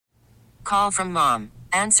call from mom.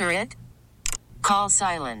 Answer it. Call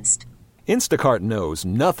silenced. Instacart knows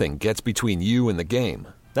nothing gets between you and the game.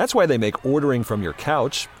 That's why they make ordering from your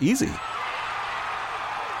couch easy.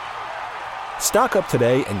 Stock up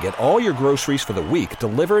today and get all your groceries for the week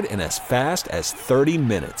delivered in as fast as 30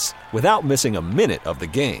 minutes without missing a minute of the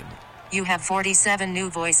game. You have 47 new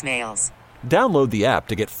voicemails. Download the app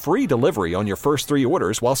to get free delivery on your first 3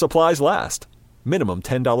 orders while supplies last. Minimum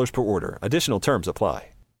 $10 per order. Additional terms apply.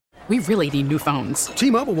 We really need new phones.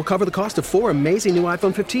 T-Mobile will cover the cost of 4 amazing new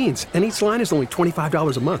iPhone 15s, and each line is only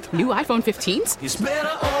 $25 a month. New iPhone 15s? It's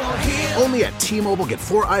better over here. Only at T-Mobile, get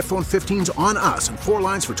 4 iPhone 15s on us and 4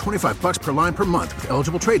 lines for $25 per line per month with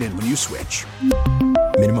eligible trade-in when you switch.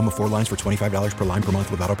 Minimum of 4 lines for $25 per line per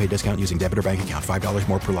month with autopay discount using debit or bank account. $5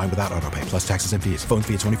 more per line without autopay, plus taxes and fees. Phone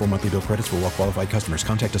fee at 24 monthly bill credits for well-qualified customers.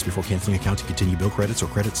 Contact us before canceling account to continue bill credits or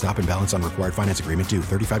credit stop and balance on required finance agreement due.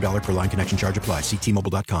 $35 per line connection charge applies. See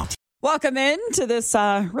T-Mobile.com. Welcome in to this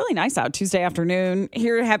really nice out Tuesday afternoon.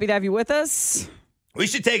 Here, happy to have you with us. We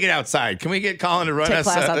should take it outside. Can we get Colin to run Take us?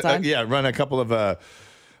 class outside? Run a couple of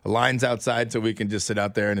lines outside so we can just sit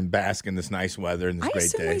out there and bask in this nice weather and this I great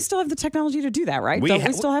assume day. we still have the technology to do that, right? Don't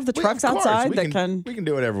we still have the trucks of course. outside We that can? We can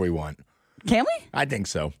do whatever we want. Can we? I think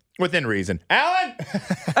so. Within reason. Alan!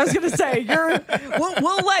 I was going to say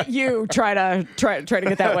we'll let you try to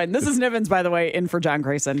get that one. This is Nivens, by the way, in for John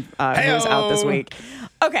Grayson, who's out this week.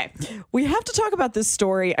 Okay, we have to talk about this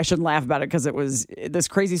story. I shouldn't laugh about it because it was this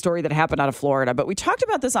crazy story that happened out of Florida. But we talked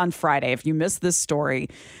about this on Friday. If you missed this story,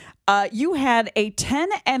 you had a 10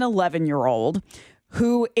 and 11-year-old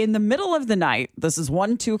who, in the middle of the night, this is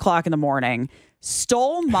 1, 2 o'clock in the morning,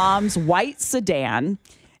 stole mom's white sedan.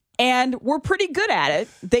 And we're pretty good at it.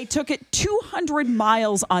 They took it 200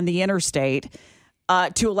 miles on the interstate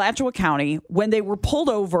to Alachua County when they were pulled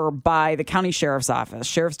over by the county sheriff's office,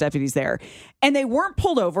 sheriff's deputies there. And they weren't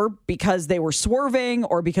pulled over because they were swerving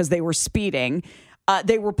or because they were speeding.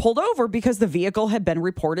 They were pulled over because the vehicle had been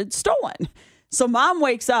reported stolen. So mom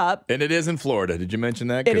wakes up. And it is in Florida. Did you mention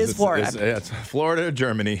that? It is Florida. It's Florida,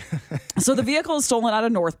 Germany. So the vehicle is stolen out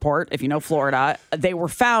of Northport, if you know Florida. They were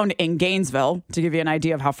found in Gainesville, to give you an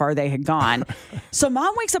idea of how far they had gone. So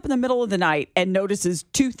mom wakes up in the middle of the night and notices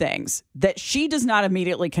 2 things that she does not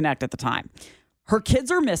immediately connect at the time. Her kids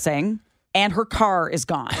are missing and her car is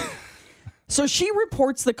gone. So she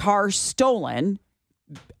reports the car stolen.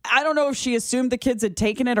 I don't know if she assumed the kids had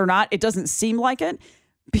taken it or not. It doesn't seem like it.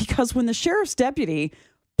 Because when the sheriff's deputy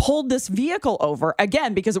pulled this vehicle over,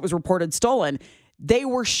 again, because it was reported stolen, they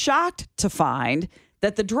were shocked to find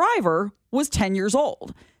that the driver was 10 years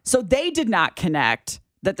old. So they did not connect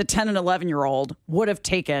that the 10 and 11-year-old would have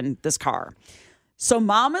taken this car. So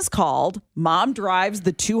mom is called. Mom drives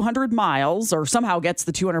the 200 miles or somehow gets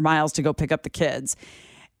the 200 miles to go pick up the kids.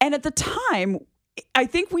 And at the time, I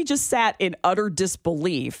think we just sat in utter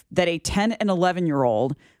disbelief that a 10 and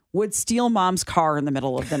 11-year-old would steal mom's car in the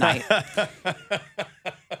middle of the night.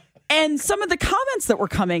 And some of the comments that were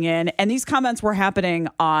coming in, and these comments were happening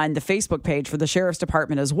on the Facebook page for the sheriff's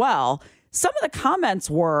department as well. Some of the comments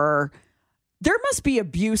were, there must be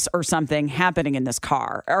abuse or something happening in this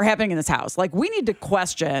car or happening in this house. Like, we need to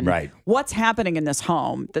question what's happening in this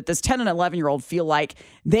home that this 10 and 11-year-old feel like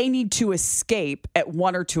they need to escape at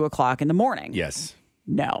 1 or 2 o'clock in the morning. Yes.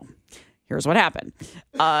 No. Here's what happened.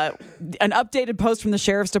 An updated post from the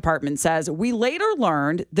sheriff's department says, we later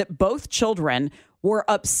learned that both children were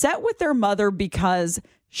upset with their mother because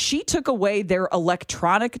she took away their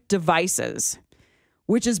electronic devices,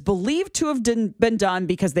 which is believed to have been done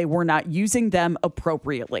because they were not using them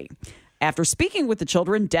appropriately. After speaking with the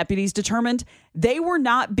children, deputies determined they were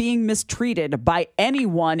not being mistreated by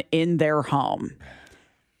anyone in their home.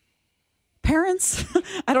 Parents,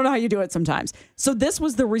 I don't know how you do it sometimes. So this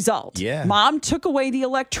was the result. Yeah. Mom took away the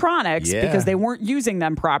electronics because they weren't using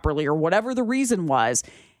them properly or whatever the reason was.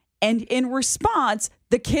 And in response,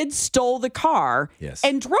 the kids stole the car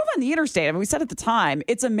and drove on the interstate. I mean, we said at the time,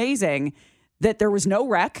 it's amazing that there was no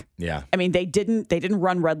wreck. Yeah. I mean, they didn't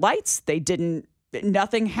run red lights.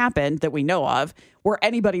 Nothing happened that we know of where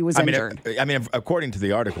anybody was injured. I mean, according to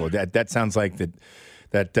the article, that sounds like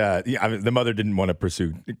that the mother didn't want to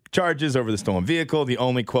pursue charges over the stolen vehicle. The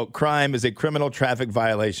only, quote, crime is a criminal traffic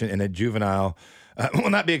violation and a juvenile will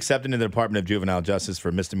not be accepted in the Department of Juvenile Justice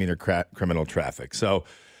for misdemeanor criminal traffic. So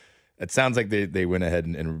it sounds like they went ahead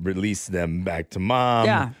and released them back to mom.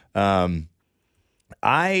 Yeah. I'm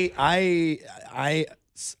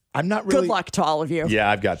not really. Good luck to all of you.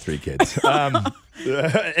 Yeah, I've got 3 kids. And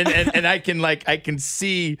I can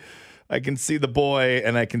see the boy,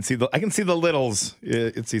 and I can see the littles.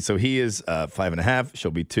 Let's see. So he is 5.5.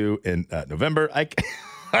 She'll be 2 in November.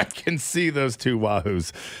 I can see those two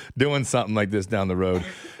wahoos doing something like this down the road,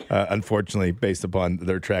 unfortunately, based upon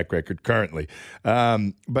their track record currently.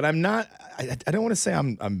 But I'm not, I don't want to say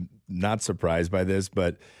I'm not surprised by this,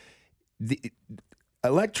 but the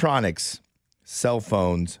electronics, cell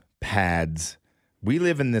phones, pads, we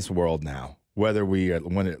live in this world now, whether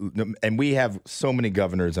and we have so many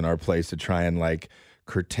governors in our place to try and like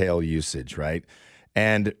curtail usage, right?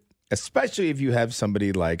 And especially if you have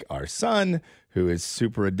somebody like our son who is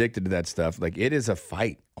super addicted to that stuff, like it is a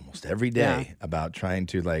fight almost every day about trying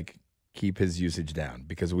to like keep his usage down,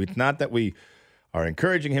 because not that we are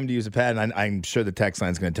encouraging him to use a pad, and I'm sure the text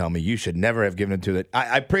line is going to tell me you should never have given it to it.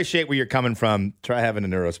 I appreciate where you're coming from. Try having a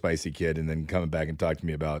neurospicy kid and then coming back and talk to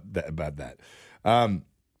me about that.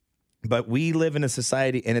 But we live in a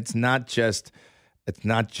society, and it's not just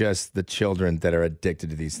the children that are addicted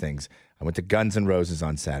to these things. I went to Guns N' Roses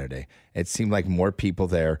on Saturday. It seemed like more people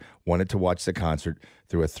there wanted to watch the concert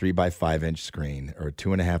through a 3x5-inch screen or a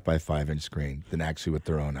 2.5x5-inch screen than actually with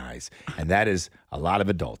their own eyes. And that is a lot of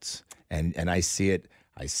adults. And I see it.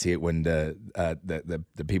 I see it when the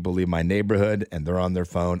people leave my neighborhood and they're on their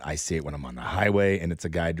phone. I see it when I'm on the highway and it's a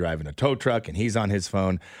guy driving a tow truck and he's on his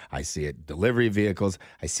phone. I see it delivery vehicles.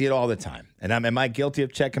 I see it all the time. And am I guilty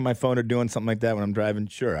of checking my phone or doing something like that when I'm driving?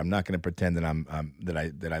 Sure. I'm not going to pretend that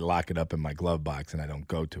that I lock it up in my glove box and I don't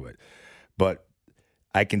go to it. But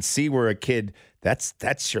I can see where a kid,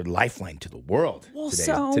 that's your lifeline to the world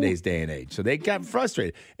today's day and age. So they got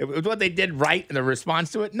frustrated. Was what they did right in the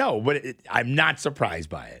response to it? No, but I'm not surprised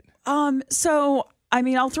by it. So, I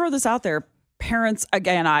mean, I'll throw this out there. Parents,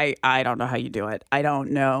 again, I don't know how you do it. I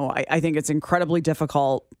don't know. I think it's incredibly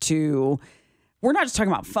difficult we're not just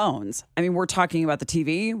talking about phones. I mean, we're talking about the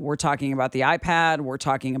TV. We're talking about the iPad. We're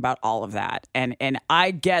talking about all of that. And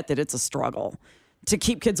I get that it's a struggle to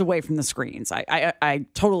keep kids away from the screens. I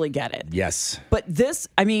totally get it. Yes. But this,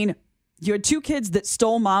 I mean, you had two kids that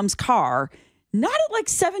stole mom's car, not at like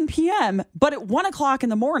 7 p.m., but at 1 o'clock in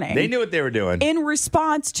the morning. They knew what they were doing. In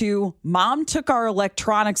response to, Mom took our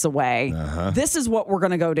electronics away. Uh-huh. This is what we're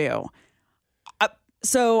going to go do.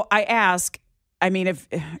 So I ask, I mean,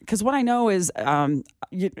 because what I know is I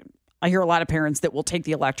hear a lot of parents that will take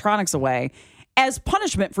the electronics away as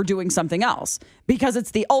punishment for doing something else, because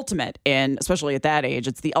it's the ultimate in, especially at that age,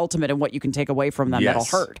 it's the ultimate in what you can take away from them that'll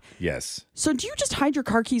hurt. Yes. So do you just hide your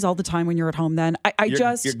car keys all the time when you're at home then?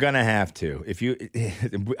 You're going to have to.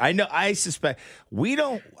 I suspect we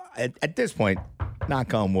don't, at this point,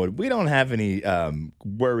 knock on wood, we don't have any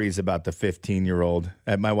worries about the 15-year-old.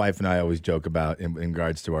 My wife and I always joke about in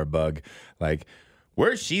regards to our bug, like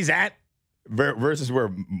where she's at versus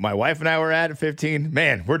where my wife and I were at 15,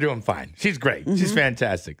 man, we're doing fine. She's great. Mm-hmm. She's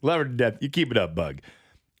fantastic. Love her to death. You keep it up, Bug.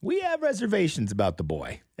 We have reservations about the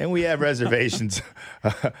boy, and we have reservations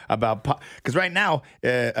about Pop. Because right now,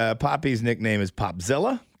 Poppy's nickname is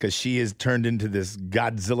Popzilla, because she is turned into this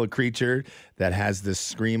Godzilla creature that has this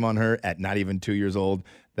scream on her at not even 2 years old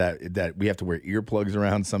that we have to wear earplugs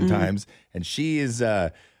around sometimes. Mm-hmm. And she is...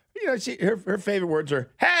 her favorite words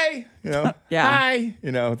are "hey," "hi,"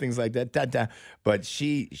 things like that. Da, da. But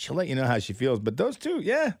she'll let you know how she feels. But those two,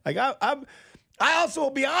 yeah, like I also will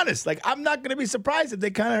be honest. Like I'm not going to be surprised if they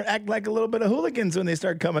kind of act like a little bit of hooligans when they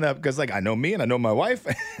start coming up, because like I know me and I know my wife.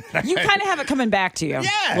 You kind of have it coming back to you.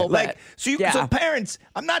 Yeah, a little bit. So parents,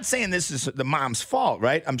 I'm not saying this is the mom's fault,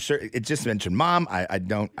 right? I'm sure it just mentioned mom. I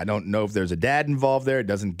don't know if there's a dad involved there. It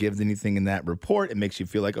doesn't give anything in that report. It makes you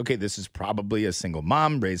feel like, okay, this is probably a single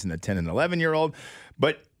mom raising a 10 and 11-year-old.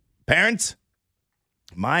 But parents,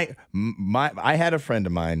 I had a friend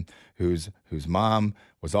of mine whose mom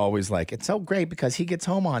was always like, it's so great because he gets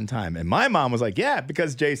home on time. And my mom was like, yeah,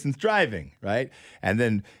 because Jason's driving, right? And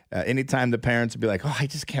then anytime the parents would be like, oh, I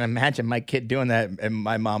just can't imagine my kid doing that. And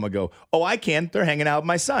my mom would go, oh, I can. They're hanging out with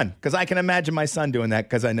my son, because I can imagine my son doing that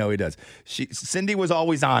because I know he does. Cindy was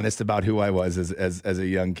always honest about who I was as a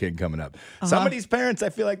young kid coming up. Uh-huh. Some of these parents,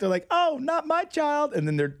 I feel like they're like, oh, not my child. And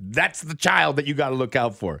then that's the child that you got to look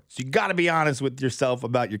out for. So you got to be honest with yourself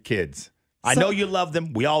about your kids. I know you love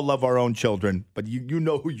them. We all love our own children, but you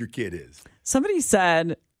know who your kid is. Somebody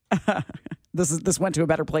said, this went to a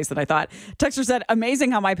better place than I thought. Texter said, amazing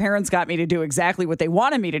how my parents got me to do exactly what they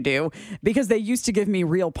wanted me to do, because they used to give me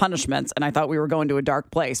real punishments, and I thought we were going to a dark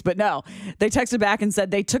place. But no, they texted back and said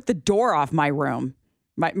they took the door off my room.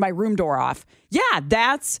 My room door off.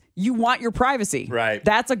 Yeah, you want your privacy. Right.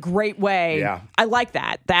 That's a great way. Yeah. I like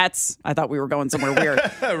that. I thought we were going somewhere weird.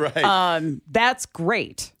 Right. That's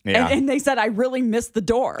great. Yeah. And they said, I really missed the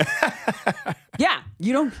door. Yeah.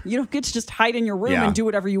 You don't get to just hide in your room and do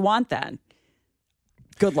whatever you want then.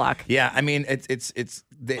 Good luck. Yeah, I mean, it is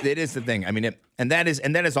the thing. I mean, and that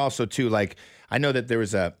is also too. Like, I know that there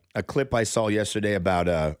was a clip I saw yesterday about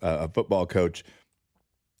a football coach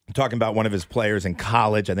talking about one of his players in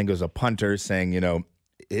college. I think it was a punter saying,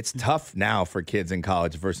 it's tough now for kids in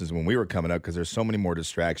college versus when we were coming up because there's so many more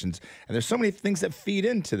distractions and there's so many things that feed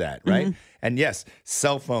into that, right? Mm-hmm. And yes,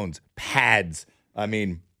 cell phones, pads. I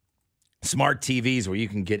mean, smart TVs where you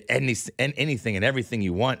can get anything and everything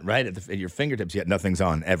you want right at your fingertips, yet nothing's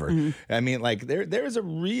on ever. Mm-hmm. I mean, like there is a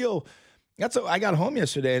real. That's what I got home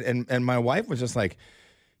yesterday, and my wife was just like,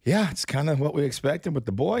 "Yeah, it's kind of what we expected with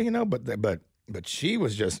the boy, but she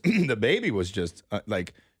was just the baby was just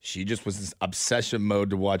like she just was this obsession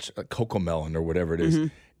mode to watch Cocomelon or whatever it is." Mm-hmm.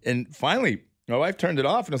 And finally, my wife turned it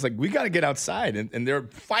off, and I was like, "We got to get outside," and they're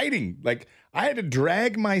fighting. Like I had to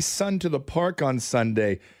drag my son to the park on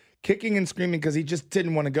Sunday, kicking and screaming because he just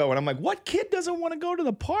didn't want to go. And I'm like, what kid doesn't want to go to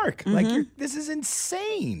the park? Mm-hmm. Like, this is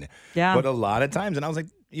insane. Yeah. But a lot of times, and I was like,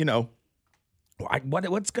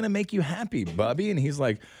 what's going to make you happy, Bubby? And he's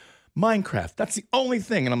like, Minecraft. That's the only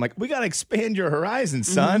thing. And I'm like, we got to expand your horizon,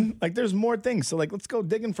 son. Mm-hmm. Like, there's more things. So, like, let's go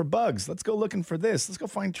digging for bugs. Let's go looking for this. Let's go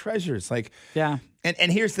find treasures. Like, yeah.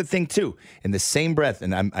 And here's the thing, too. In the same breath,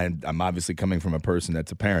 and I'm obviously coming from a person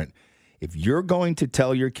that's a parent, if you're going to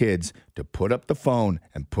tell your kids to put up the phone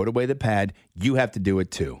and put away the pad, you have to do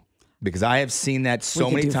it too. Because I have seen that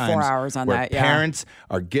so many times 4 hours on where that, yeah. Parents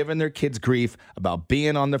are giving their kids grief about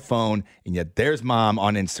being on the phone, and yet there's mom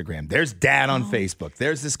on Instagram. There's dad on Facebook.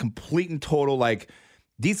 There's this complete and total, like,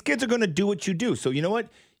 these kids are going to do what you do. So you know what?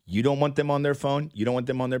 You don't want them on their phone. You don't want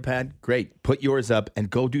them on their pad. Great. Put yours up and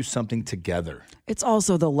go do something together. It's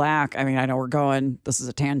also the lack. I mean, I know this is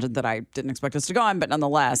a tangent that I didn't expect us to go on, but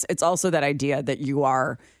nonetheless, it's also that idea that you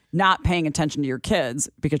are not paying attention to your kids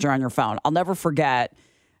because you're on your phone. I'll never forget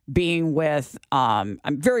being with, I'm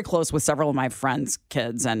very close with several of my friends'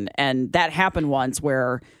 kids. And that happened once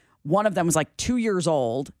where one of them was like 2 years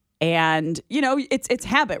old and, it's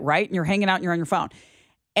habit, right? And you're hanging out and you're on your phone.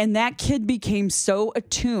 And that kid became so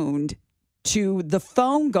attuned to the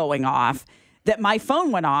phone going off that my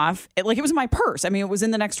phone went off. It was in my purse. I mean, it was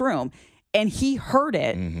in the next room. And he heard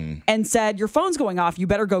it and said, your phone's going off. You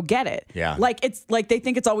better go get it. Yeah. It's like they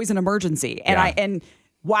think it's always an emergency. And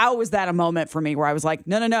wow, was that a moment for me where I was like,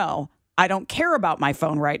 no. I don't care about my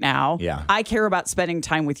phone right now. Yeah. I care about spending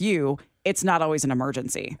time with you. It's not always an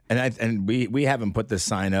emergency. And we haven't put the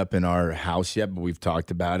sign up in our house yet, but we've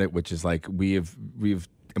talked about it, which is like we've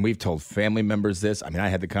told family members this. I mean, I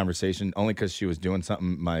had the conversation only because she was doing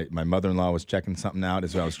something. My mother-in-law was checking something out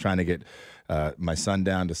as I was trying to get my son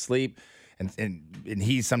down to sleep. And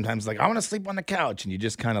he's sometimes like, I want to sleep on the couch. And you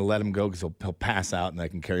just kind of let him go because he'll pass out and I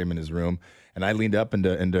can carry him in his room. And I leaned up into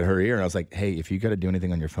her ear and I was like, hey, if you got to do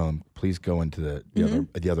anything on your phone, please go into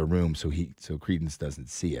the other room so Credence doesn't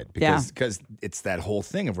see it. Because it's that whole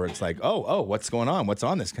thing of where it's like, oh, what's going on? What's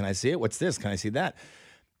on this? Can I see it? What's this? Can I see that?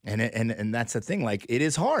 And that's the thing. Like, it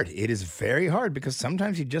is hard. It is very hard because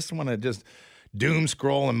sometimes you just want to just doom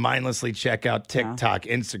scroll and mindlessly check out TikTok,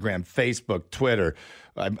 Instagram, Facebook, Twitter.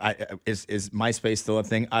 Is MySpace still a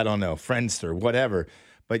thing? I don't know. Friendster, whatever.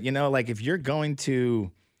 But,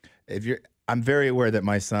 I'm very aware that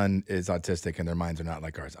my son is autistic and their minds are not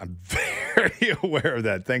like ours. I'm very aware of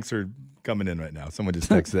that. Thanks for coming in right now. Someone just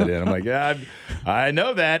texted that in. I'm like, yeah, I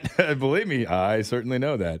know that. Believe me, I certainly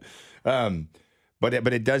know that. But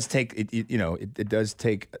it does take it does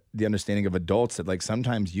take the understanding of adults that like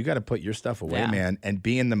sometimes you got to put your stuff away, man, and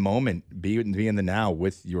be in the moment, be in the now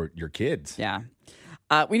with your kids. Yeah.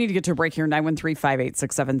 We need to get to a break here.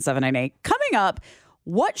 913-586-7798. Coming up,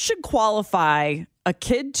 what should qualify a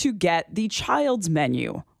kid to get the child's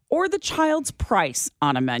menu or the child's price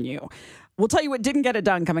on a menu? We'll tell you what didn't get it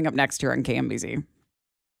done coming up next here on KMBZ.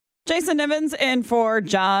 Jason Nivens in for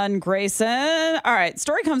John Grayson. All right,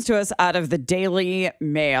 story comes to us out of the Daily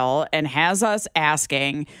Mail and has us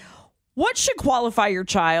asking, what should qualify your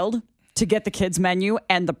child to get the kids menu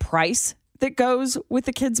and the price that goes with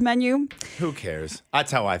the kids menu? Who cares?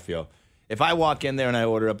 That's how I feel. If I walk in there and I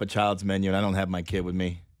order up a child's menu and I don't have my kid with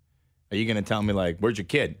me, are you going to tell me, like, where's your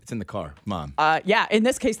kid? It's in the car, Mom. Yeah, in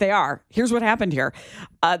this case, they are. Here's what happened here.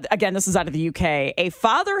 Again, this is out of the UK. A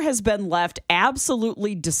father has been left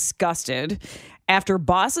absolutely disgusted after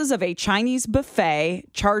bosses of a Chinese buffet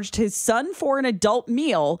charged his son for an adult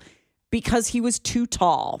meal because he was too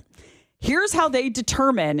tall. Here's how they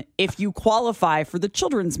determine if you qualify for the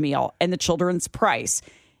children's meal and the children's price.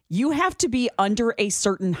 You have to be under a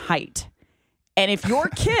certain height. And if your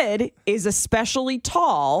kid is especially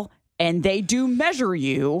tall and they do measure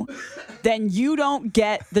you, then you don't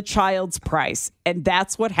get the child's price. And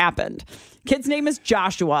that's what happened. Kid's name is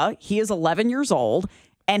Joshua. He is 11 years old.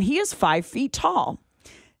 and he is 5 feet tall.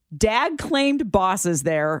 Dad claimed bosses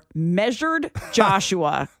there measured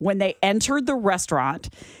Joshua when they entered the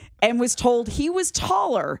restaurant and was told he was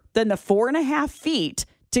taller than the 4.5 feet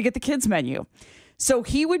to get the kids menu. So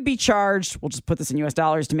he would be charged, we'll just put this in US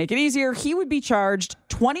dollars to make it easier, he would be charged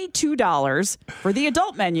 $22 for the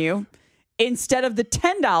adult menu instead of the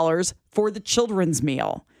 $10 for the children's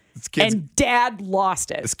meal. And Dad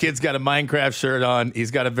lost it. This kid's got a Minecraft shirt on.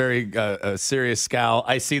 He's got a very serious scowl.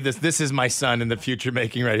 I see this. This is my son in the future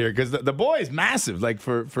making right here, because the boy is massive, like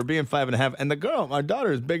for being 5.5, and the girl, my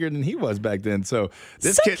daughter, is bigger than he was back then. So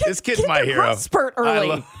this kid's my hero. Spurt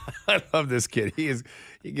early. I love this kid.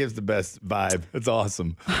 He gives the best vibe. It's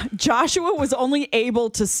awesome. Joshua was only able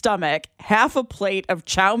to stomach half a plate of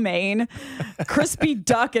chow mein, crispy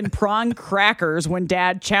duck, and prawn crackers when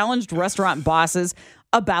Dad challenged restaurant bosses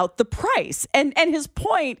about the price. And his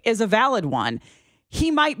point is a valid one.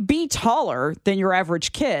 He might be taller than your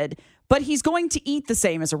average kid, but he's going to eat the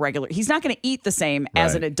same as a regular. He's not going to eat the same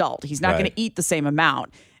as an adult. He's not going to eat the same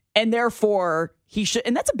amount. And therefore, he should.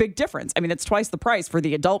 And that's a big difference. I mean, it's twice the price for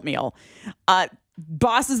the adult meal.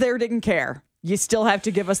 Bosses there didn't care. You still have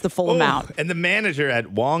to give us the full amount. And the manager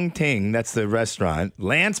at Wong Ting, that's the restaurant,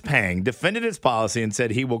 Lance Pang, defended his policy and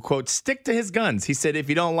said he will, quote, stick to his guns. He said, if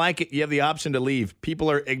you don't like it, you have the option to leave.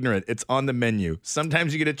 People are ignorant. It's on the menu.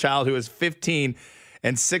 Sometimes you get a child who is 15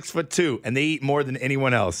 and 6'2", and they eat more than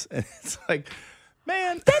anyone else. And it's like,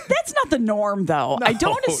 man. That's not the norm, though. No, I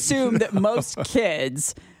don't assume that most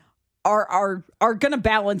kids are going to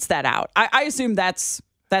balance that out. I assume that's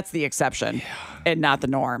the exception and not the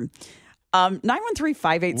norm.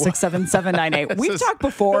 913-586-7798. We've talked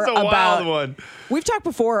before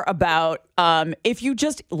about if you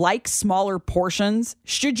just like smaller portions,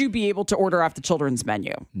 should you be able to order off the children's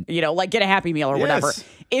menu? You know, like get a Happy Meal or whatever.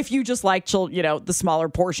 If you just like the smaller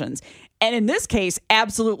portions. And in this case,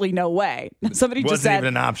 absolutely no way. Somebody just said, wasn't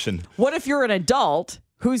even an option. What if you're an adult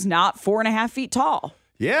who's not 4.5 feet tall?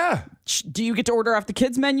 Yeah. Do you get to order off the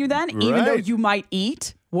kids menu then? Right. Even though you might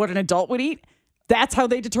eat what an adult would eat? That's how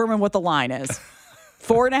they determine what the line is.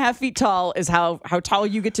 4.5 feet tall is how tall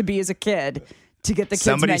you get to be as a kid to get the kids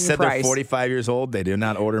Somebody menu said price. They're 45 years old. They do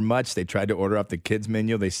not order much. They tried to order off the kids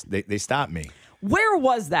menu. They stopped me. Where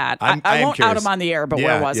was that? I won't out them on the air, but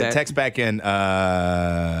where was it? Text back in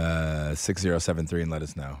 6073 and let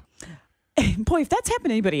us know. Boy, if that's happened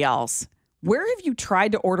to anybody else, where have you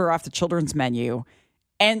tried to order off the children's menu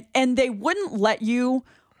and they wouldn't let you?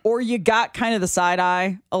 Or you got kind of the side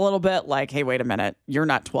eye a little bit, like, hey, wait a minute, you're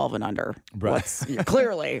not 12 and under. Right.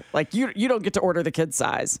 Clearly, like you don't get to order the kid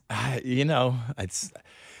size. It's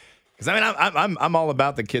because I'm all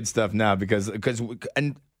about the kid stuff now because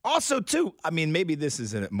and also too, I mean, maybe this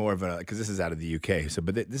isn't more of a because this is out of the UK,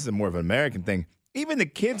 but this is more of an American thing. Even the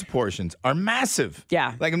kids' portions are massive.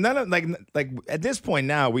 Yeah, like at this point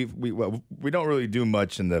now, we don't really do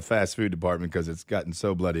much in the fast food department because it's gotten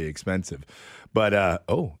so bloody expensive. But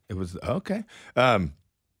it was okay.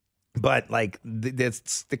 But like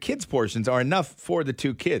the kids' portions are enough for the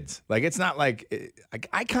two kids. Like it's not like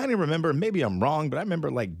I kind of remember. Maybe I'm wrong, but I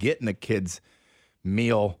remember like getting a kid's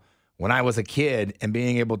meal when I was a kid and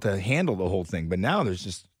being able to handle the whole thing. But now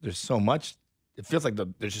there's so much. It feels like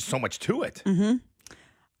there's just so much to it. Mm-hmm.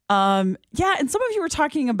 Yeah, and some of you were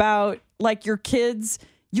talking about like your kids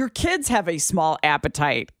have a small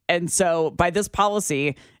appetite. And so by this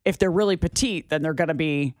policy, if they're really petite, then they're going to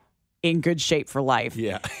be in good shape for life.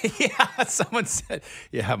 Yeah. Yeah. Someone said,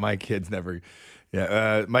 yeah, my kids never.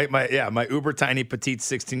 Yeah. My uber tiny petite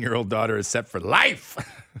 16-year-old daughter is set for life.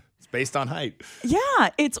 Based on height.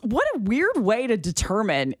 Yeah, it's what a weird way to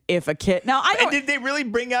determine if a kid. Now, And did they really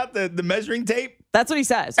bring out the measuring tape? That's what he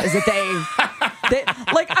says. Is that they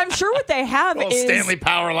like? I'm sure what they have is Stanley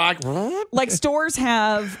Power Lock. Like stores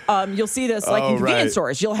have. You'll see this like in convenience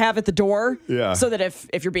stores. You'll have at the door. Yeah. So that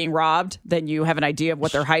if you're being robbed, then you have an idea of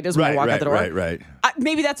what their height is when you walk out the door. Right.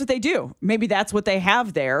 Maybe that's what they do. Maybe that's what they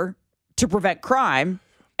have there to prevent crime.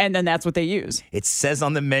 And then that's what they use. It says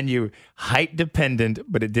on the menu, height dependent,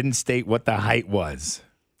 but it didn't state what the height was.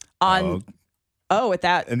 At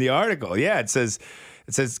that. In the article, yeah, it says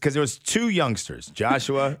because there was two youngsters,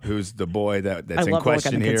 Joshua, who's the boy that's in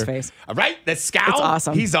question here. Kid's face. Right, that scowl. It's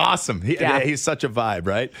awesome. He's awesome. He's such a vibe,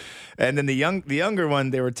 right? And then the younger one,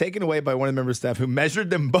 they were taken away by one of the members of staff who measured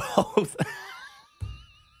them both.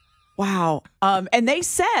 Wow. And they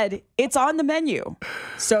said it's on the menu.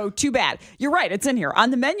 So too bad. You're right. It's in here. On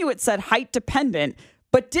the menu, it said height dependent,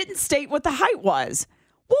 but didn't state what the height was.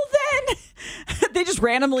 Well, win. They just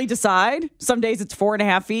randomly decide. Some days it's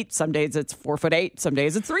 4.5 feet. Some days it's 4'8". Some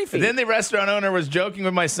days it's 3 feet. And then the restaurant owner was joking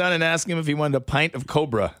with my son and asking him if he wanted a pint of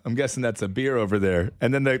Cobra. I'm guessing that's a beer over there.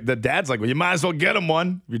 And then the dad's like, well, you might as well get him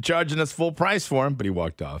one. You're charging us full price for him. But he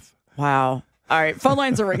walked off. Wow. All right. Phone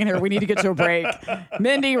lines are ringing here. We need to get to a break.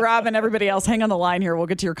 Mindy, Robin, everybody else, hang on the line here. We'll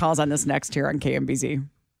get to your calls on this next here on KMBZ.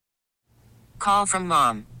 Call from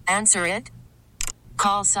mom. Answer it.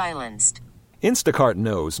 Call silenced. Instacart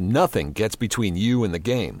knows nothing gets between you and the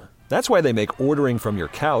game. That's why they make ordering from your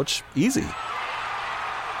couch easy.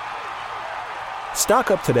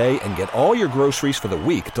 Stock up today and get all your groceries for the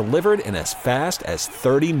week delivered in as fast as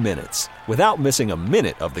 30 minutes without missing a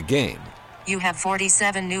minute of the game. You have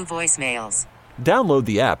 47 new voicemails. Download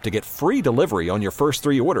the app to get free delivery on your first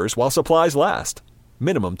 3 orders while supplies last.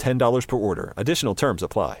 Minimum $10 per order. Additional terms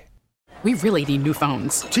apply. We really need new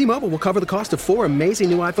phones. T-Mobile will cover the cost of 4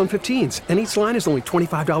 amazing new iPhone 15s, and each line is only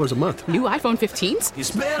 $25 a month. New iPhone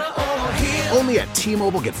 15s? Only at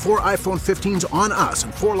T-Mobile, get 4 iPhone 15s on us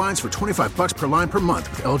and 4 lines for $25 per line per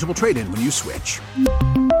month with eligible trade-in when you switch.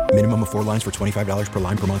 Minimum of 4 lines for $25 per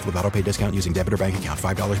line per month with autopay discount using debit or bank account.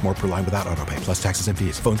 $5 more per line without autopay, plus taxes and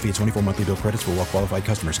fees. Phone fee at 24 monthly bill credits for well-qualified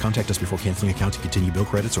customers. Contact us before canceling account to continue bill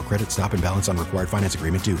credits or credit stop and balance on required finance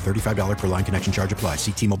agreement due. $35 per line connection charge applies.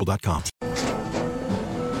 See T-Mobile.com.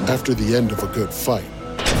 After the end of a good fight,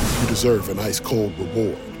 you deserve an ice-cold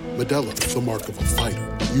reward. Modelo is the mark of a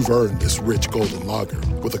fighter. You've earned this rich golden lager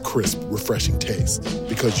with a crisp, refreshing taste.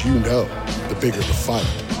 Because you know, the bigger the fight,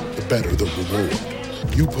 the better the reward.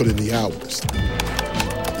 You put in the hours,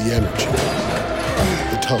 the energy,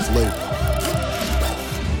 the tough labor.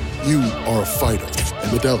 You are a fighter,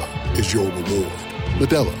 and Modelo is your reward.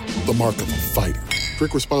 Modelo, the mark of a fighter.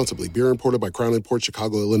 Drink responsibly. Beer imported by Crown Imports,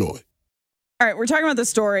 Chicago, Illinois. All right, we're talking about the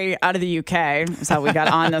story out of the UK. That's how we got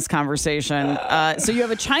on this conversation. So you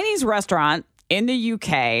have a Chinese restaurant in the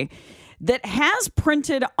UK that has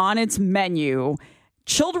printed on its menu,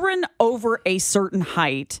 children over a certain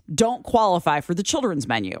height don't qualify for the children's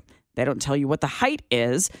menu. They don't tell you what the height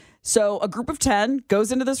is. So a group of 10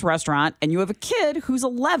 goes into this restaurant, and you have a kid who's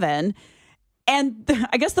 11, and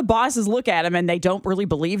I guess the bosses look at him, and they don't really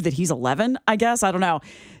believe that he's 11, I guess. I don't know.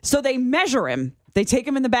 So they measure him. They take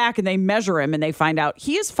him in the back, and they measure him, and they find out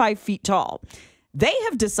he is 5 feet tall. They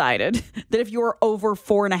have decided that if you are over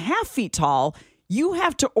 4.5 feet tall, you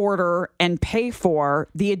have to order and pay for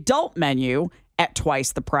the adult menu at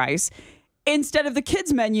twice the price instead of the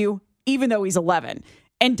kids menu, even though he's 11.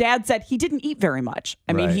 And Dad said he didn't eat very much.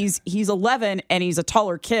 I mean, he's 11 and he's a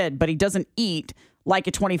taller kid, but he doesn't eat like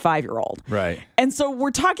a 25-year-old. Right. And so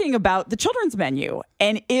we're talking about the children's menu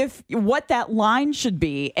and if what that line should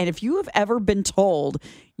be. And if you have ever been told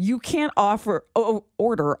you can't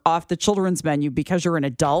order off the children's menu because you're an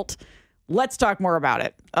adult, let's talk more about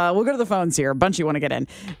it. We'll go to the phones here. A bunch of you want to get in.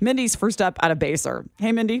 Mindy's first up out of Baser.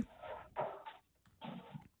 Hey, Mindy.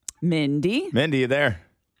 Mindy, you there?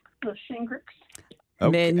 Shingrix.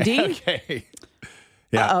 Okay. Mindy. Okay.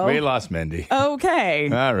 Yeah, Uh-oh. we lost Mindy. Okay.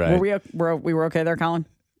 All right. We were okay there, Colin?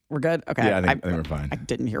 We're good? Okay. Yeah, I think we're fine. I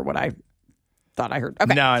didn't hear what I thought I heard.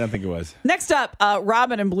 Okay. No, I don't think it was. Next up,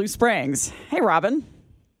 Robin in Blue Springs. Hey, Robin.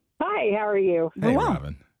 Hi, how are you? Hey, well.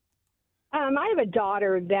 Robin. I have a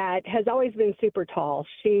daughter that has always been super tall.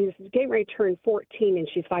 She's getting ready to turn 14, and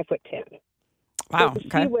she's 5'10". Wow. So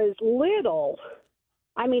Okay. she was little.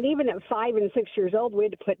 I mean, even at 5 and 6 years old, we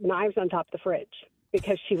had to put knives on top of the fridge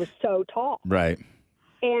because she was so tall. Right.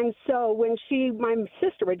 And so when my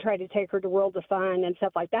sister would try to take her to World of Fun and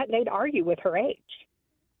stuff like that, they'd argue with her age.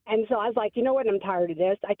 And so I was like, you know what? I'm tired of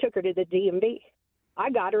this. I took her to the DMV.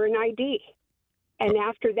 I got her an ID. And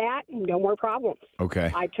after that, no more problems.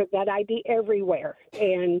 Okay. I took that ID everywhere.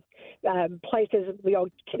 And places,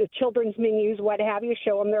 children's menus, what have you,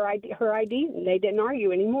 show them her ID. And they didn't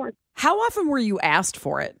argue anymore. How often were you asked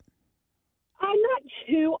for it? Not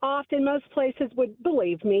too often. Most places would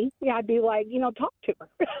believe me. Yeah, I'd be like, talk to her.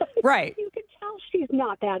 Right. You could tell she's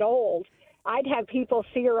not that old. I'd have people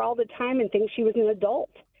see her all the time and think she was an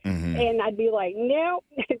adult. Mm-hmm. And I'd be like, no,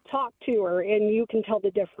 talk to her, and you can tell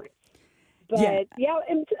the difference. But, yeah,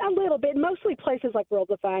 and a little bit. Mostly places like World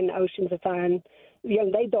of Fun, Oceans of Fun,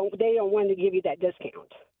 they don't want to give you that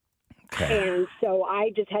discount. Okay. And so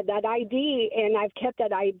I just had that ID, and I've kept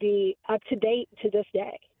that ID up to date to this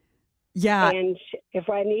day. Yeah. And if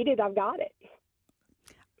I need it, I've got it.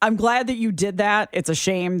 I'm glad that you did that. It's a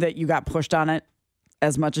shame that you got pushed on it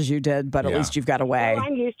as much as you did, but at least you've got away. Well,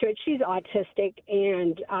 I'm used to it. She's autistic,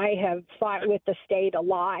 and I have fought with the state a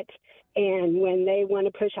lot. And when they want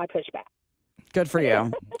to push, I push back. Good for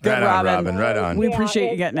you. Good, Right on, Robin. Right on. We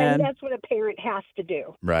appreciate you getting and in. That's what a parent has to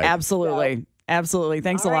do. Right. Absolutely. Absolutely.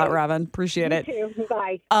 Thanks All a lot, right. Robin. Appreciate it. You too.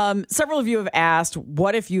 Bye. Several of you have asked,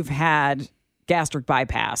 what if you've had gastric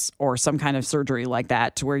bypass or some kind of surgery like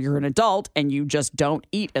that to where you're an adult and you just don't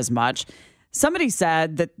eat as much? Somebody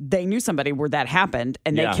said that they knew somebody where that happened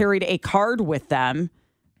and they carried a card with them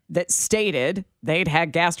that stated they'd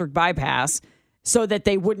had gastric bypass so that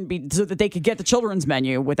they could get the children's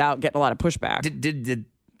menu without getting a lot of pushback. Did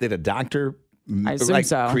a doctor I assume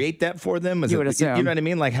so. create that for them? You would assume. You know what I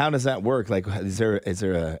mean? Like, how does that work? Like, is there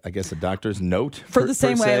a doctor's note for the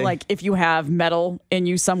same way? Like, if you have metal in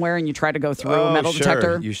you somewhere and you try to go through a metal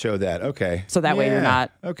detector, you show that. Okay, so that way you're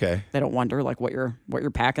not. Okay, they don't wonder like what you're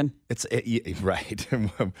packing. Right.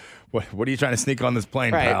 What are you trying to sneak on this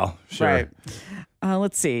plane, pal? Sure. Right.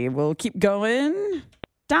 Let's see. We'll keep going.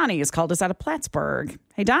 Donnie has called us out of Plattsburgh.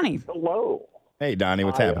 Hey, Donnie. Hello. Hey, Donnie,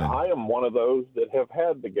 what's happening? I am one of those that have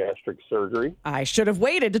had the gastric surgery. I should have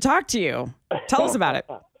waited to talk to you. Tell us about it.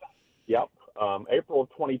 Yep. April of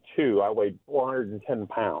 22, I weighed 410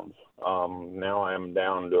 pounds. Now I am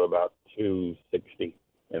down to about 260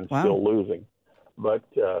 and still losing. But,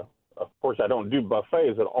 of course, I don't do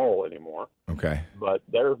buffets at all anymore. Okay. But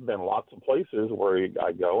there have been lots of places where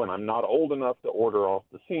I go, and I'm not old enough to order off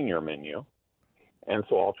the senior menu. And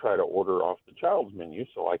so I'll try to order off the child's menu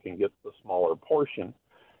so I can get the smaller portion.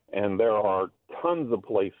 And there are tons of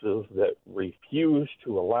places that refuse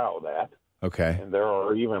to allow that. Okay. And there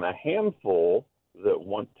are even a handful that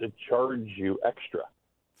want to charge you extra.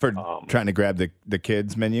 For trying to grab the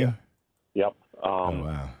kids' menu? Yep.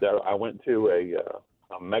 Wow. I went to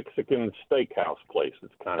a Mexican steakhouse place.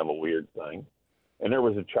 It's kind of a weird thing. And there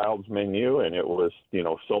was a child's menu, and it was,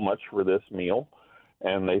 so much for this meal.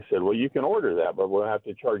 And they said, well, you can order that, but we'll have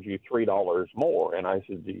to charge you $3 more. And I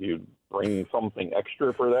said, do you bring something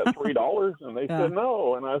extra for that $3? And they said,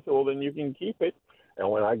 no. And I said, well, then you can keep it. And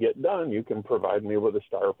when I get done, you can provide me with a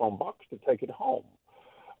styrofoam box to take it home.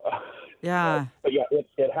 Yeah. But yeah,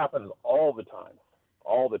 it happens all the time.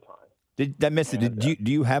 All the time.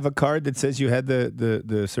 Do you have a card that says you had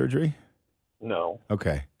the surgery? No.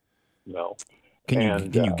 Okay. No.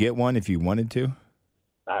 Can you get one if you wanted to?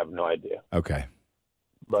 I have no idea. Okay.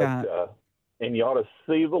 But and you ought to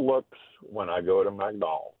see the looks when I go to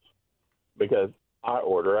McDonald's because I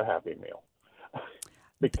order a Happy Meal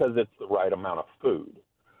because it's the right amount of food.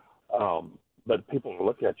 But people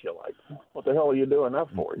look at you like, what the hell are you doing that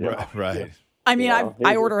for? Right. Yeah. I mean,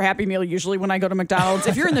 I order a Happy Meal usually when I go to McDonald's.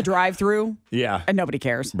 If you're in the drive-thru, and nobody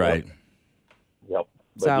cares. Right. Yep.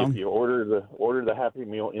 But if you order the Happy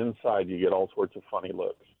Meal inside, you get all sorts of funny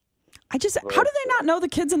looks. How do they not know the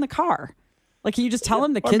kids in the car? Like, can you just tell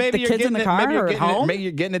them the kids in the car or at home? Maybe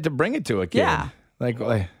you're getting it to bring it to a kid. Yeah.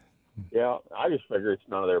 Yeah, I just figure it's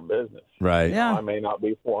none of their business. Right. Yeah. I may not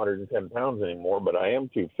be 410 pounds anymore, but I am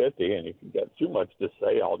 250, and if you've got too much to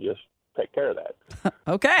say, I'll just take care of that.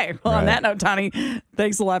 Okay. Well, on that note, Donnie,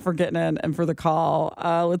 thanks a lot for getting in and for the call.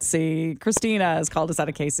 Let's see. Christina has called us out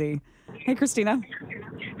of KC. Hey, Christina.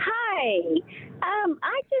 Hi.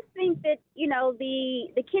 I just think that,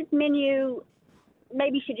 the kids' menu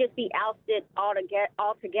maybe should just be ousted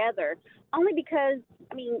altogether, only because,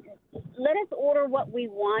 let us order what we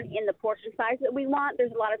want in the portion size that we want.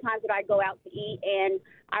 There's a lot of times that I go out to eat and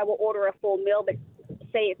I will order a full meal, but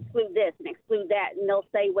say exclude this and exclude that, and they'll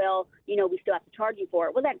say, well, we still have to charge you for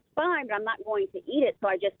it. Well, that's fine, but I'm not going to eat it, so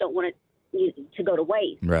I just don't want it to go to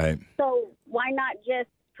waste. Right. So why not just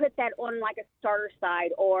put that on like a starter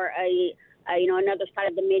side or another side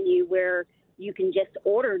of the menu where you can just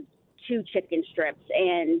order 2 chicken strips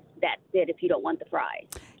and that's it if you don't want the fries.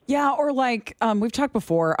 Yeah, or like we've talked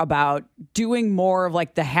before about doing more of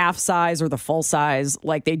like the half size or the full size,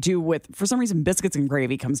 like they do with, for some reason, biscuits and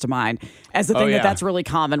gravy comes to mind as the thing that's really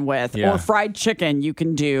common with. Yeah. Or fried chicken, you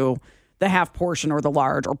can do the half portion or the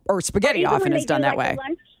large, or spaghetti often is done that way.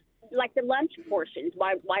 Like the lunch portions,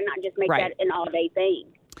 why not just make that an all-day thing?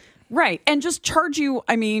 Right, and just charge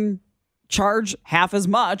charge half as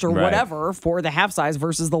much or whatever for the half size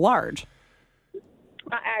versus the large.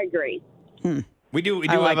 I agree. We do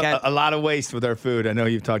have a lot of waste with our food. I know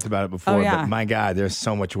you've talked about it before, but my God, there's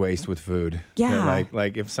so much waste with food. Yeah.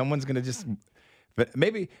 Like if someone's gonna just, but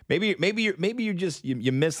maybe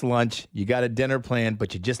you miss lunch. You got a dinner planned,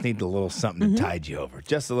 but you just need a little something to tide you over.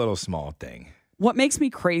 Just a little small thing. What makes me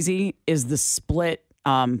crazy is the split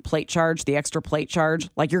plate charge, the extra plate charge.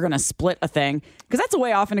 Like you're going to split a thing. Because that's a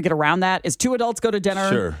way often to get around that is 2 adults go to dinner.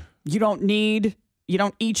 Sure. You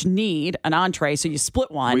don't each need an entree, so you split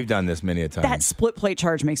one. We've done this many a time. That split plate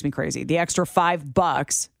charge makes me crazy. The extra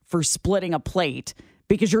 $5 for splitting a plate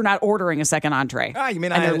because you're not ordering a second entree. You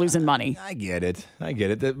mean and they're losing money. I get it.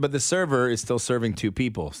 But the server is still serving 2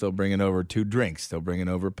 people, still bringing over 2 drinks, still bringing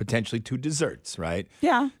over potentially 2 desserts, right?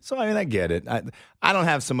 Yeah. So, I mean, I get it. I don't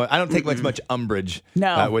have so much, I don't take as much umbrage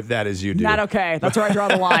with that as you do. Not okay. That's where I draw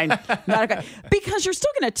the line. Not okay. Because you're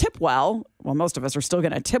still going to tip well. Well, most of us are still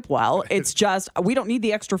going to tip well. It's just, we don't need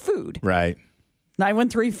the extra food. Right.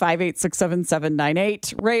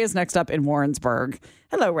 913-586-7798. Ray is next up in Warrensburg.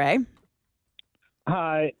 Hello, Ray.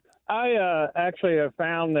 Hi. I actually have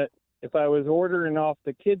found that if I was ordering off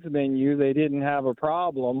the kids menu, they didn't have a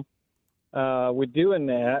problem with doing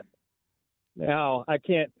that. Now, I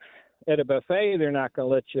can't, at a buffet, they're not going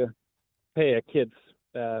to let you pay a kid's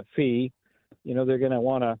fee. You know, they're going to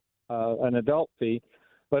want an adult fee.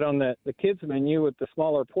 But on the kids menu with the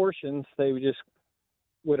smaller portions, they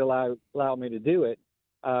would allow me to do it.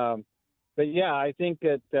 But yeah, I think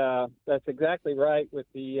that that's exactly right with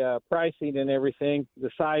the pricing and everything, the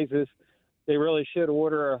sizes. They really should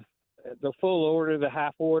order the full order, the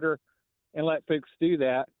half order, and let folks do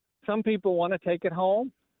that. Some people want to take it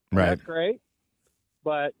home. Right. That's great.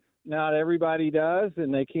 But not everybody does,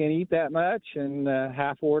 and they can't eat that much, and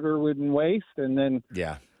half order wouldn't waste, and then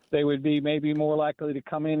they would be maybe more likely to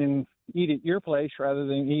come in and eat at your place rather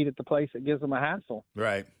than eat at the place that gives them a hassle.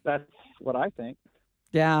 Right. That's what I think.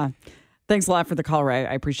 Yeah. Thanks a lot for the call, Ray.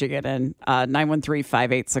 I appreciate it. And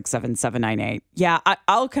 913-586-7798. Yeah,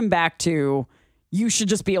 I'll come back to you should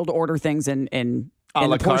just be able to order things in the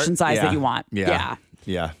portion size that you want. Yeah.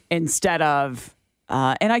 Instead of,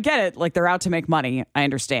 and I get it, like they're out to make money. I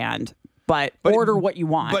understand. But order what you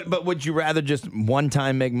want. But would you rather just one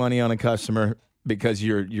time make money on a customer because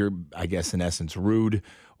you're I guess, in essence, rude?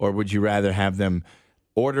 Or would you rather have them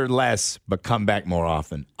order less, but come back more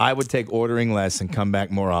often? I would take ordering less and come back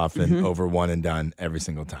more often over one and done every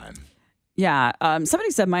single time. Yeah. Somebody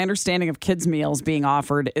said my understanding of kids' meals being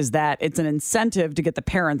offered is that it's an incentive to get the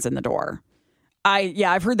parents in the door.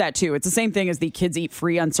 I've heard that too. It's the same thing as the kids eat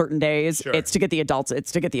free on certain days. Sure. It's to get the adults.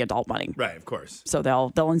 It's to get the adult money. Right, of course. So they'll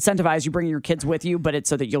incentivize you bringing your kids with you, but it's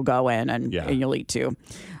so that you'll go in and you'll eat too.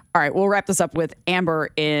 All right. We'll wrap this up with Amber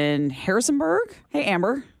in Harrisonburg. Hey,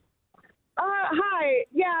 Amber. Hi.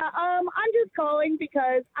 Yeah, I'm just calling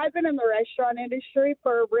because I've been in the restaurant industry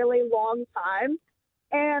for a really long time.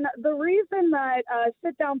 And the reason that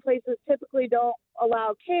sit-down places typically don't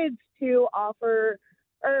allow kids to offer,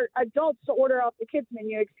 or adults to order off the kids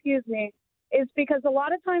menu, is because a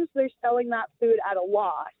lot of times they're selling that food at a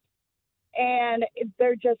loss. And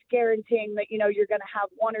they're just guaranteeing that, you're going to have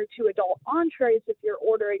 1 or 2 adult entrees if you're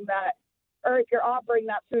ordering that, or if you're offering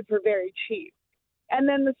that food for very cheap. And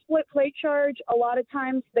then the split plate charge, a lot of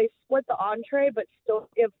times they split the entree but still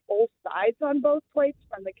give full sides on both plates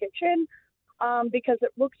from the kitchen because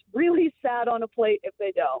it looks really sad on a plate if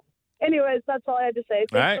they don't. Anyways, that's all I had to say.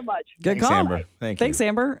 Thanks so much. Good Thanks, call. Amber. Thanks,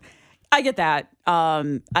 Amber. I get that.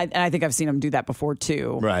 And I think I've seen them do that before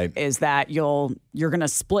too. Right. Is that you're going to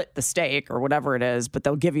split the steak or whatever it is, but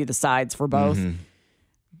they'll give you the sides for both.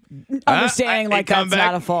 Understanding that's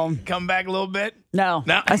not a full. Come back a little bit. No,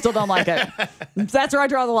 I still don't like it. That's where I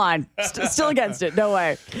draw the line. Still against it. No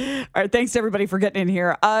way. All right. Thanks to everybody for getting in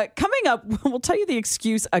here. Coming up, we'll tell you the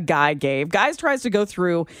excuse a guy gave. Guy tries to go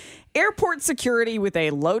through airport security with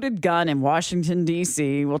a loaded gun in Washington,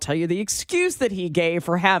 D.C. We'll tell you the excuse that he gave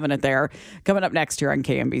for having it there. Coming up next here on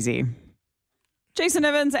KMBZ. Jason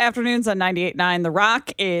Evans, afternoons on 98.9. The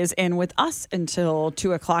Rock is in with us until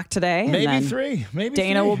 2 o'clock today. Maybe 3. Maybe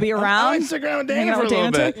Dana 3. will be around. I'll stick around with Dana for a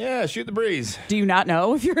little bit. Yeah, shoot the breeze. Do you not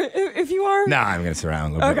know if you are? No, I'm going to sit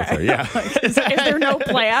around a little bit with her. Yeah. Is there no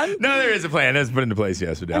plan? No, there is a plan. It was put into place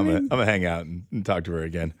yesterday. I'm going to hang out and talk to her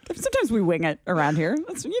again. Sometimes we wing it around here.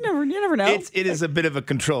 You never know. It is a bit of a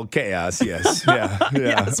controlled chaos, yes. Yeah.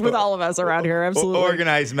 Yes, with all of us around here, absolutely.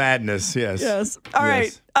 Organized madness, yes. Yes. All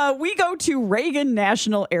right. We go to Reagan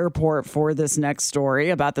National Airport for this next story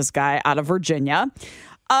about this guy out of Virginia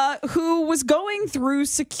who was going through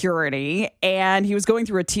security, and he was going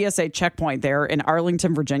through a TSA checkpoint there in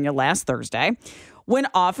Arlington, Virginia last Thursday when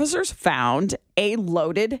officers found a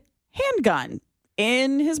loaded handgun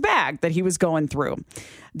in his bag that he was going through.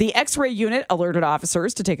 The X-ray unit alerted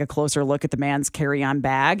officers to take a closer look at the man's carry-on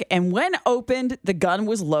bag, and when opened, the gun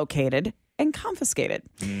was located and confiscated.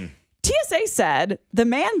 TSA said the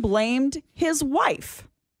man blamed his wife,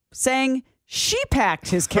 saying she packed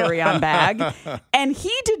his carry-on bag and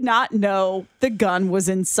he did not know the gun was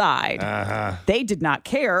inside. They did not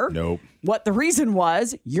care. Nope. What the reason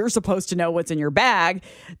was, you're supposed to know what's in your bag.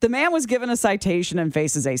 The man was given a citation and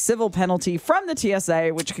faces a civil penalty from the TSA,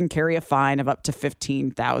 which can carry a fine of up to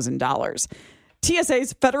 $15,000.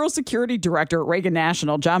 TSA's Federal Security Director at Reagan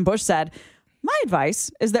National, John Bush, said, My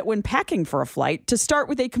advice is that when packing for a flight, to start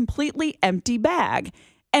with a completely empty bag.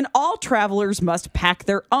 And all travelers must pack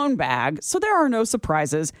their own bag, so there are no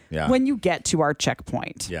surprises when you get to our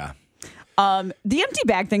checkpoint. Yeah. The empty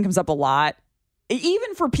bag thing comes up a lot,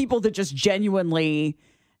 even for people that just genuinely,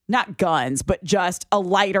 not guns, but just a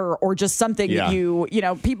lighter or just something that you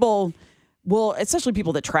know, people will, especially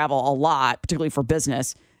people that travel a lot, particularly for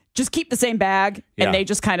business, just keep the same bag and they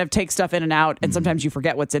just kind of take stuff in and out. And sometimes you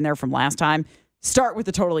forget what's in there from last time. Start with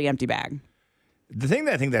a totally empty bag. The thing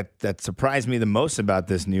that I think that surprised me the most about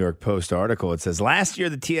this New York Post article, it says, last year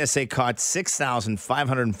the TSA caught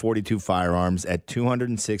 6,542 firearms at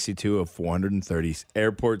 262 of 430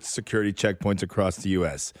 airport security checkpoints across the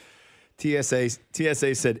U.S.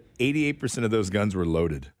 TSA said 88% of those guns were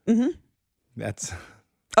loaded. Mm-hmm. That's...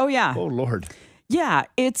 Oh, yeah. Oh, Lord. Yeah,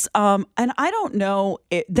 it's, and I don't know,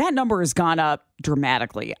 that number has gone up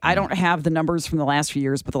dramatically. I don't have the numbers from the last few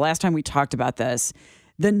years, but the last time we talked about this,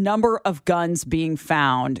 the number of guns being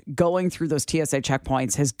found going through those TSA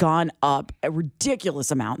checkpoints has gone up a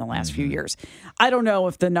ridiculous amount in the last few years. I don't know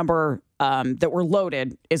if the number that were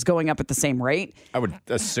loaded is going up at the same rate. I would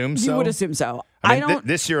assume so. You would assume so. I mean,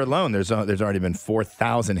 this year alone, there's already been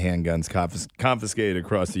 4,000 handguns confiscated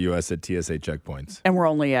across the U.S. at TSA checkpoints. And we're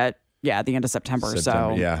only at, the end of September.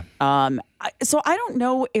 So, yeah. So I don't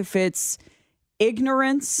know if it's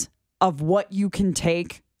ignorance of what you can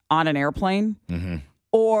take on an airplane. Mm-hmm.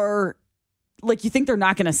 Or, like, you think they're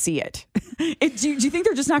not going to see it? Do you think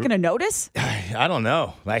they're just not going to notice? I don't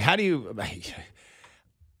know. Like, how do you...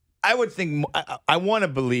 I would think... I want to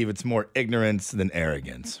believe it's more ignorance than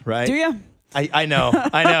arrogance, right? Do you? I know.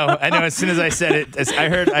 As soon as I said it, I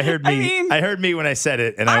heard me when I said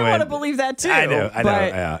it, and I went... want to believe that, too. I know.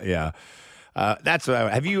 Yeah. That's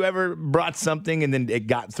what have you ever brought something and then it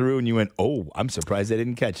got through and you went, oh, I'm surprised I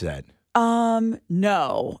didn't catch that?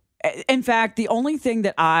 No. In fact, the only thing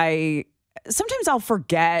that sometimes I'll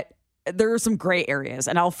forget, there are some gray areas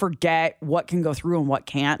and I'll forget what can go through and what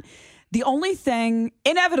can't. The only thing,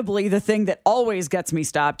 inevitably, the thing that always gets me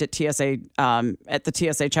stopped at TSA, at the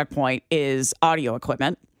TSA checkpoint is audio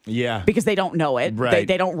equipment. Yeah. Because they don't know it. Right.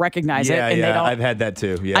 They don't recognize it. And Yeah, they don't, I've had that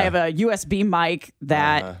too. Yeah. I have a USB mic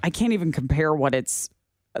that I can't even compare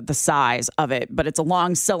the size of it, but it's a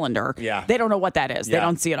long cylinder. Yeah. They don't know what that is. They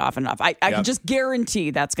don't see it often enough. I can just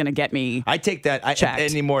guarantee that's going to get me I take that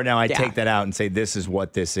anymore now. I take that out and say, this is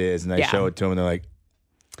what this is. And I show it to them and they're like,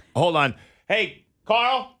 hold on. Hey,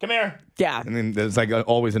 Carl, come here. Yeah. And then there's like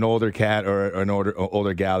always an older cat or an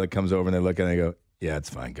older gal that comes over and they look and they go, yeah, it's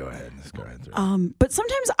fine. Go ahead. Let's go ahead. But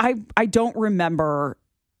sometimes I don't remember,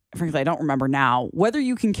 frankly, I don't remember now, whether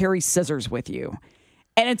you can carry scissors with you.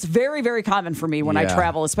 And it's very, very common for me when I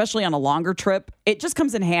travel, especially on a longer trip. It just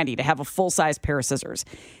comes in handy to have a full-size pair of scissors.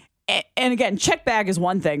 And again, check bag is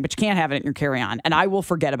one thing, but you can't have it in your carry-on. And I will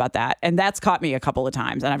forget about that. And that's caught me a couple of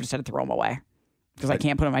times. And I've just had to throw them away because I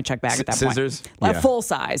can't put them in my check bag at that scissors? point. Like full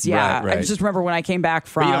size, yeah. Right. I just remember when I came back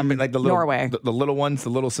from like Norway. The little ones, the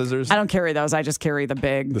little scissors? I don't carry those. I just carry the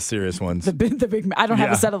big. The serious ones. The big. I don't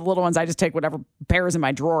have a set of the little ones. I just take whatever pair is in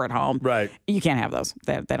my drawer at home. Right. You can't have those.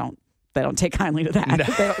 They don't take kindly to that.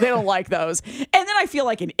 No. They don't like those. And then I feel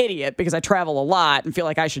like an idiot because I travel a lot and feel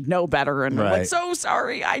like I should know better. And I'm like, so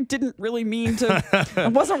sorry. I didn't really mean to. I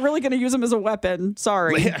wasn't really going to use them as a weapon.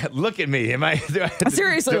 Sorry. Look at me. Am I?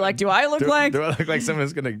 Seriously, do I look like? Do I look like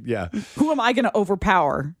someone's going to, yeah. Who am I going to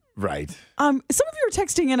overpower? Right. Some of you are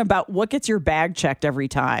texting in about what gets your bag checked every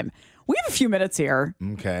time. We have a few minutes here.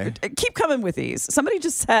 Okay. Keep coming with these. Somebody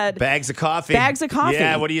just said... Bags of coffee. Bags of coffee.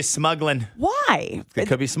 Yeah, what are you smuggling? Why? They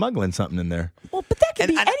could be smuggling something in there. Well, but that could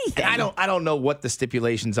be anything. I don't know what the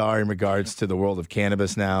stipulations are in regards to the world of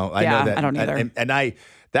cannabis now. I know that, I don't either. And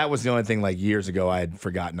that was the only thing like years ago I had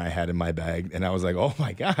forgotten I had in my bag. And I was like, oh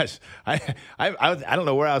my gosh. I don't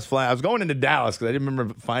know where I was flying. I was going into Dallas because I didn't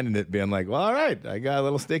remember finding it being like, well, all right, I got a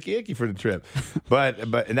little sticky icky for the trip. but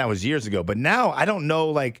and that was years ago. But now I don't know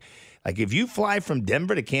like if you fly from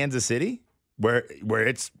Denver to Kansas City, where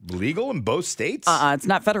it's legal in both states? It's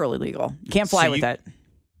not federally legal. You can't fly with it.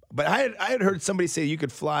 But I had heard somebody say you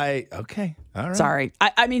could fly. Okay, all right. Sorry.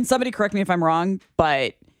 I mean, somebody correct me if I'm wrong,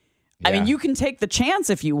 but I mean, you can take the chance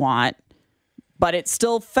if you want, but it's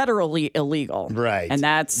still federally illegal. Right. And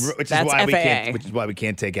that's why FAA. which is why we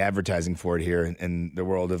can't take advertising for it here in the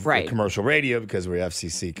world of commercial radio because we're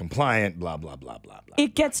FCC compliant, blah, blah, blah, blah, blah.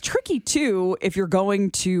 It gets tricky, too, if you're going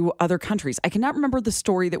to other countries. I cannot remember the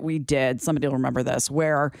story that we did. Somebody will remember this,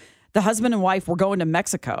 where the husband and wife were going to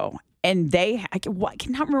Mexico, and I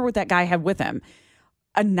cannot remember what that guy had with him.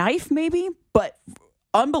 A knife, maybe? But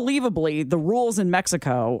unbelievably, the rules in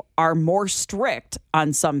Mexico are more strict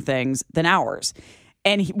on some things than ours.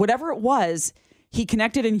 And whatever it was, he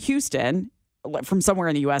connected in Houston from somewhere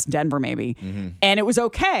in the U.S., Denver maybe, and it was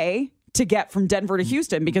okay to get from Denver to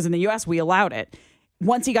Houston because in the U.S. we allowed it.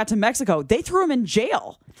 Once he got to Mexico, they threw him in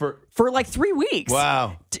jail for like 3 weeks.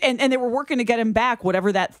 Wow. And they were working to get him back,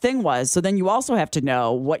 whatever that thing was. So then you also have to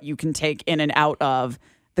know what you can take in and out of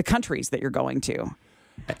the countries that you're going to.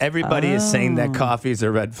 Everybody is saying that coffee is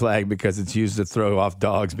a red flag because it's used to throw off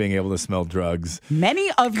dogs being able to smell drugs. Many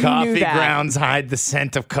of you Coffee knew that. grounds hide the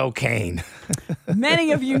scent of cocaine.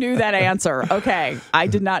 Many of you knew that answer. Okay. I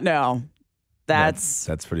did not know. That's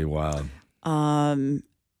pretty wild.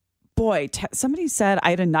 Boy, somebody said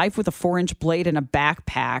I had a knife with a 4-inch blade in a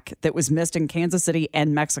backpack that was missed in Kansas City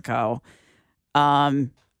and Mexico. Now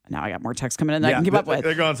I got more texts coming in that I can keep up with.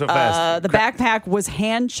 They're going so fast. The backpack was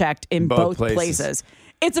hand checked in both places.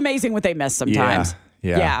 It's amazing what they miss sometimes.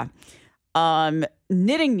 Yeah.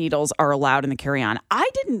 Knitting needles are allowed in the carry-on. I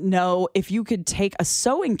didn't know if you could take a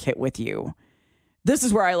sewing kit with you. This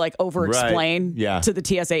is where I over-explain to the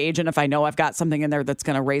TSA agent if I know I've got something in there that's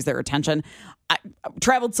going to raise their attention. I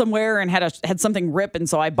traveled somewhere and had something rip, and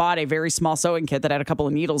so I bought a very small sewing kit that had a couple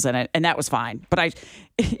of needles in it, and that was fine. But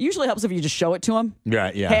it usually helps if you just show it to them.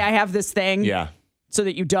 Right, yeah. Hey, I have this thing. Yeah. So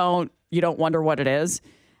that you don't wonder what it is.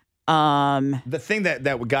 The thing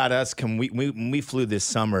that got us when we flew this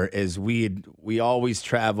summer is we always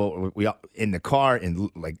travel in the car and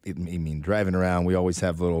driving around. We always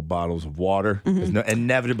have little bottles of water.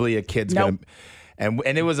 Inevitably a kid's gonna. And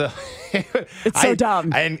it was it's so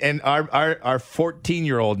dumb. And our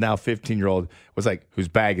 14-year-old, now 15-year-old, was like, whose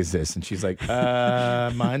bag is this? And she's like,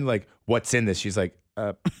 mine. Like, what's in this? She's like,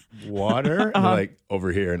 water. And we're like,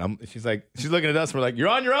 over here. And she's looking at us. And we're like, you're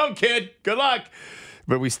on your own, kid. Good luck.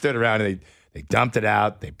 But we stood around and they dumped it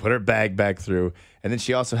out. They put her bag back through. And then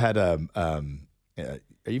she also had are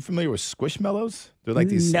you familiar with Squishmallows? They're like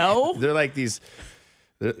these. No. They're like these.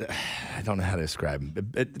 I don't know how to describe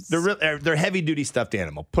them. They're heavy duty stuffed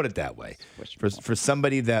animal. Put it that way. For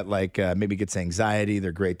somebody that maybe gets anxiety,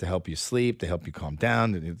 they're great to help you sleep. They help you calm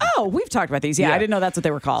down. Oh, we've talked about these. Yeah, I didn't know that's what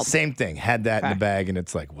they were called. Same thing. Had that in the bag, and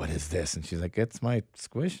it's like, what is this? And she's like, it's my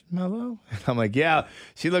Squishmallow. And I'm like, yeah.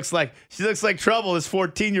 She looks like trouble. This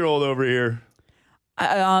 14-year-old over here.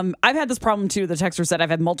 I've had this problem too. The texter said I've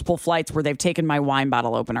had multiple flights where they've taken my wine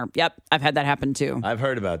bottle opener. Yep, I've had that happen too. I've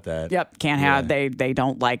heard about that. Yep, can't have. They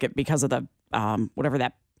don't like it because of the whatever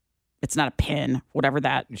that. It's not a pin. Whatever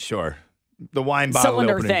that. Sure, the wine bottle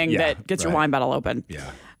cylinder opening. thing that gets your wine bottle open.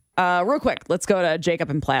 Yeah. Real quick, let's go to Jacob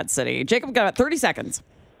in Platte City. Jacob, got about 30 seconds.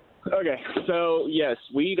 Okay, so yes,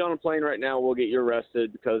 weed on a plane right now will get you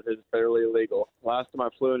arrested because it's fairly illegal. Last time I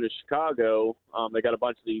flew into Chicago, they got a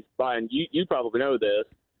bunch of these, and you probably know this,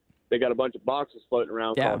 they got a bunch of boxes floating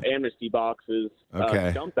around called amnesty boxes.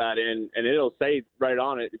 Okay. Dump that in, and it'll say right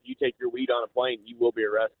on it, if you take your weed on a plane, you will be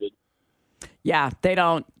arrested. Yeah, they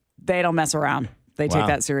don't mess around. They take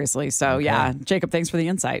that seriously. So, yeah, Jacob, thanks for the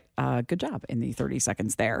insight. Good job in the 30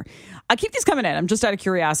 seconds there. I'll keep these coming in. I'm just out of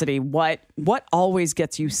curiosity. What always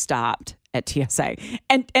gets you stopped at TSA?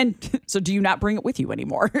 And so do you not bring it with you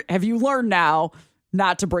anymore? Have you learned now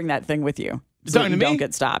not to bring that thing with you? So you don't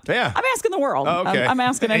get stopped. Yeah. I'm asking the world. Oh, okay. I'm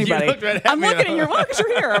asking anybody. I'm looking at your look because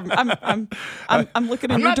you're here. I'm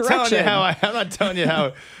looking in your direction. I'm not telling you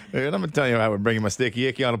how we're bringing my sticky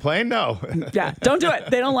icky on a plane. No. Yeah, don't do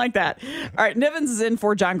it. They don't like that. All right, Nivens is in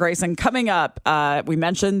for John Grayson. Coming up, we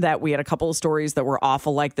mentioned that we had a couple of stories that were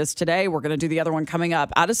awful like this today. We're going to do the other one coming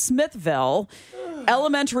up. Out of Smithville,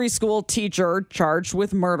 elementary school teacher charged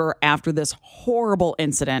with murder after this horrible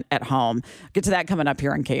incident at home. Get to that coming up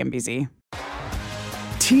here on KMBZ.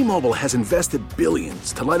 T-Mobile has invested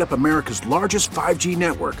billions to light up America's largest 5G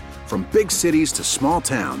network, from big cities to small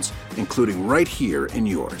towns, including right here in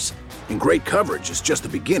yours. And great coverage is just the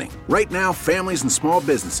beginning. Right now, families and small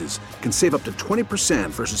businesses can save up to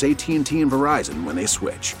 20% versus AT&T and Verizon when they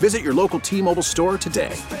switch. Visit your local T-Mobile store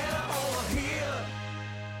today.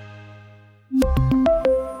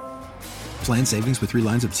 Plan savings with 3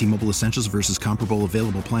 lines of T-Mobile Essentials versus comparable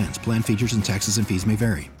available plans. Plan features and taxes and fees may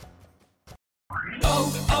vary.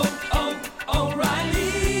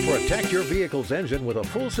 Protect your vehicle's engine with a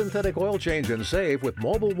full synthetic oil change and save with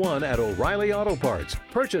Mobile One at O'Reilly Auto Parts.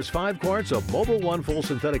 Purchase 5 quarts of Mobile One full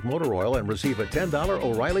synthetic motor oil and receive a $10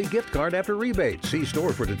 O'Reilly gift card after rebate. See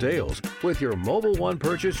store for details. With your Mobile One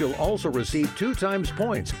purchase, you'll also receive 2 times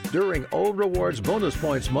points during O Rewards Bonus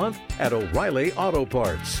Points Month at O'Reilly Auto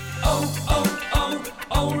Parts.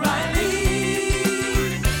 O'Reilly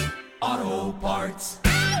Auto Parts.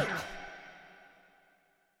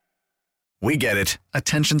 We get it.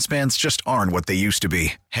 Attention spans just aren't what they used to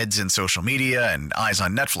be. Heads in social media and eyes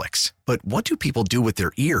on Netflix. But what do people do with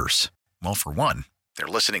their ears? Well, for one, They're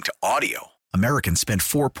listening to audio. Americans spend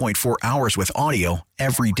 4.4 hours with audio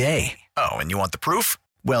every day. Oh, and you want the proof?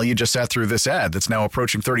 Well, you just sat through this ad that's now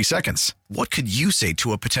approaching 30 seconds. What could you say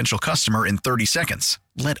to a potential customer in 30 seconds?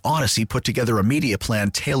 Let Odyssey put together a media plan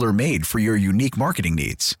tailor-made for your unique marketing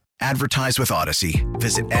needs. Advertise with Odyssey.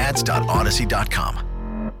 Visit ads.odyssey.com.